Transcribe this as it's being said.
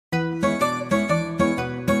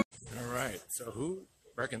So who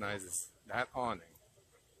recognizes that awning?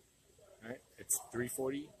 Right? It's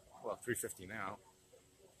 340, well 350 now.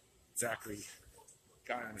 Zachary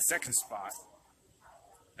got in the second spot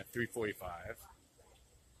at 345.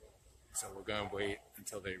 So we're gonna wait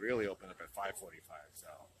until they really open up at 545. So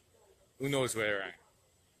who knows where they're at?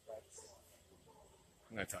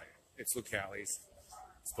 I'm gonna tell you, it's Lucali's.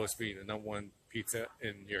 It's supposed to be the #1 pizza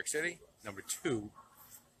in New York City, #2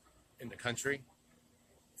 in the country.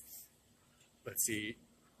 Let's see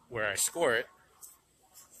where I score it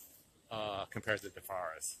compared to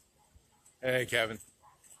DeFara's. Hey, Kevin.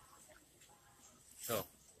 So,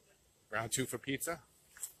 round 2 for pizza.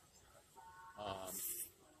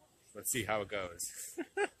 Let's see how it goes.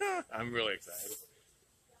 I'm really excited.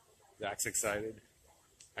 Zach's excited.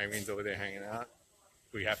 Irene's over there hanging out.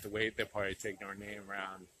 We have to wait. They'll probably take our name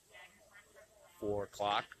around 4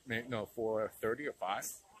 o'clock. No, 4:30 or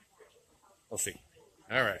 5. We'll see.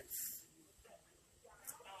 All right.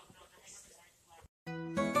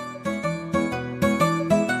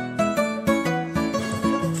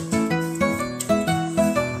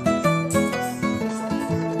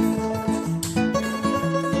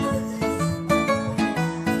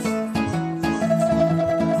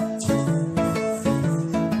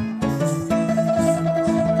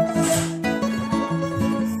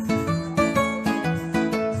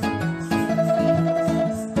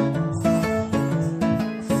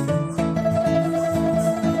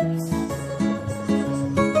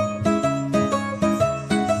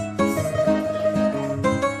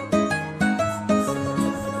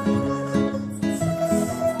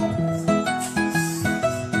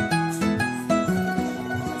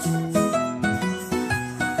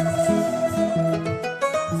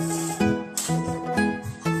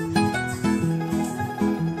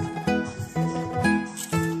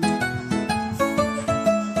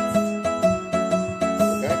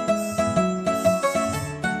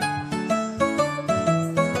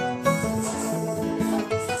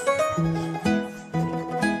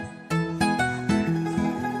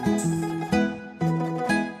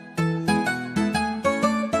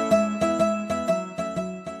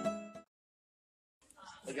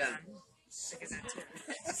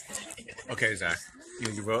 Okay, Zach.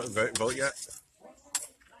 You vote yet?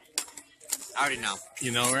 I already know.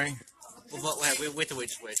 You know, right? Well, wait till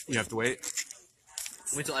wait. You have to wait?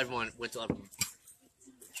 Wait till everyone.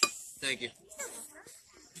 Thank you.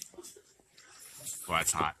 Well,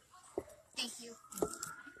 it's hot. Thank you.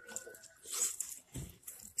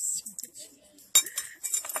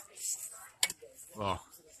 Well,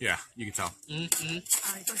 yeah, you can tell.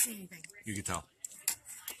 I don't see anything. You can tell.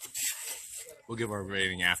 We'll give our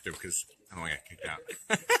rating after because I don't want to get kicked out.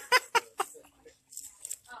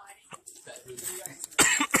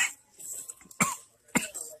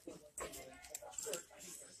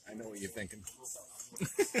 I know what you're thinking.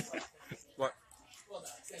 What?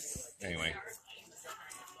 Anyway.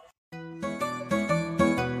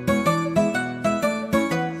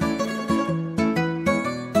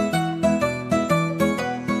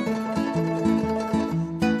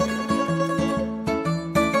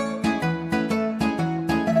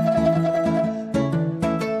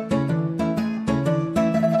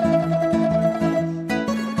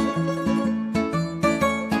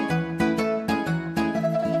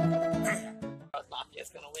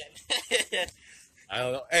 I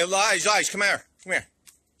don't know. Hey, Elijah, come here. Come here.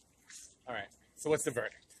 All right. So what's the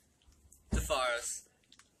verdict? DeFara's.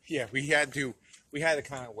 Yeah, we had to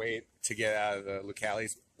kind of wait to get out of the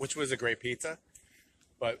Lucali's, which was a great pizza,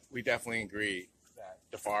 but we definitely agree that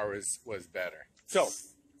DeFara's was better. So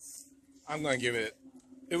I'm going to give it.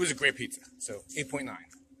 It was a great pizza. So 8.9.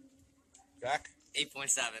 Zach?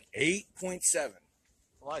 8.7. 8.7.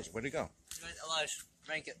 Elijah, where'd it go? Elijah,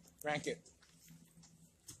 rank it. Rank it.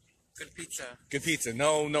 Good pizza. Good pizza.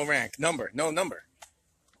 No rank. Number. No number.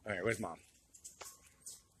 All right, where's Mom?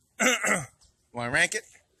 Want to rank it?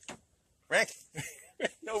 Rank.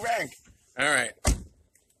 No rank. All right.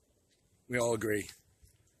 We all agree.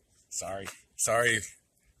 Sorry,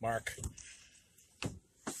 Mark,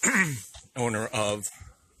 owner of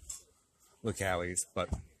Lucali's, but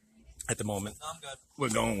at the moment, No, I'm good. we're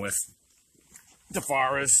going with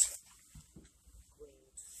DeFara's.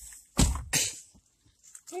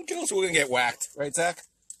 Some girls, we're gonna get whacked, right, Zach?